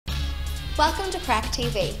Welcome to Craic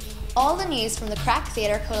TV, all the news from the Craic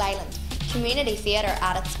Theatre Coal Island, community theatre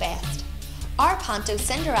at its best. Our panto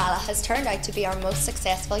Cinderella has turned out to be our most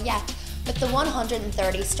successful yet, with the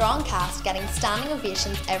 130 strong cast getting standing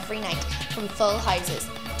ovations every night from full houses.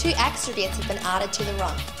 2 extra dates have been added to the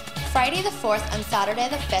run, Friday the 4th and Saturday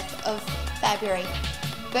the 5th of February.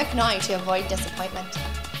 Book now to avoid disappointment.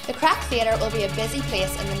 The Craic Theatre will be a busy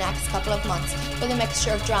place in the next couple of months with a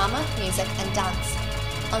mixture of drama, music and dance.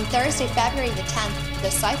 On Thursday, February the 10th, the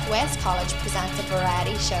South West College presents a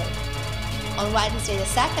variety show. On Wednesday the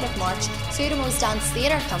 2nd of March, Sudamo's Dance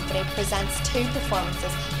Theatre Company presents 2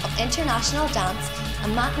 performances of international dance, a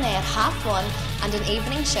matinee at 1:30 and an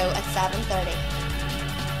evening show at 7:30.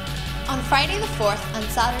 On Friday the 4th and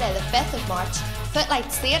Saturday the 5th of March,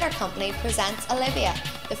 Footlights Theatre Company presents Olivia,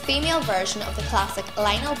 the female version of the classic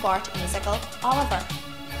Lionel Bart musical Oliver.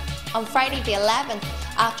 On Friday the 11th,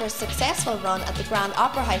 after a successful run at the Grand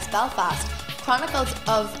Opera House Belfast, Chronicles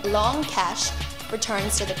of Long Kesh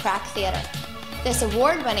returns to the Craic Theatre. This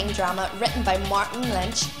award-winning drama, written by Martin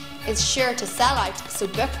Lynch, is sure to sell out, so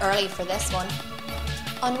book early for this one.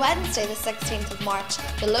 On Wednesday the 16th of March,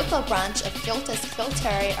 the local branch of Cultus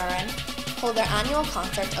Culturi Urin hold their annual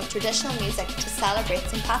concert of traditional music to celebrate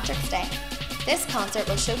St Patrick's Day. This concert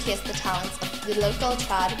will showcase the talents of the local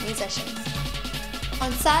trad musicians.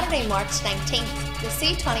 On Saturday, March 19th, the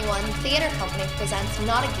C21 Theatre Company presents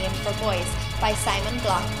Not a Game for Boys by Simon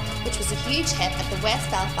Block, which was a huge hit at the West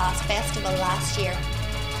Belfast Festival last year.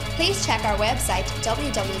 Please check our website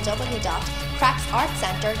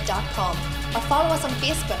www.craicsartcentre.com or follow us on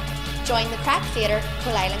Facebook. Join the Craic Theatre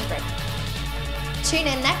Coal Island group. Tune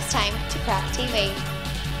in next time to Craic TV.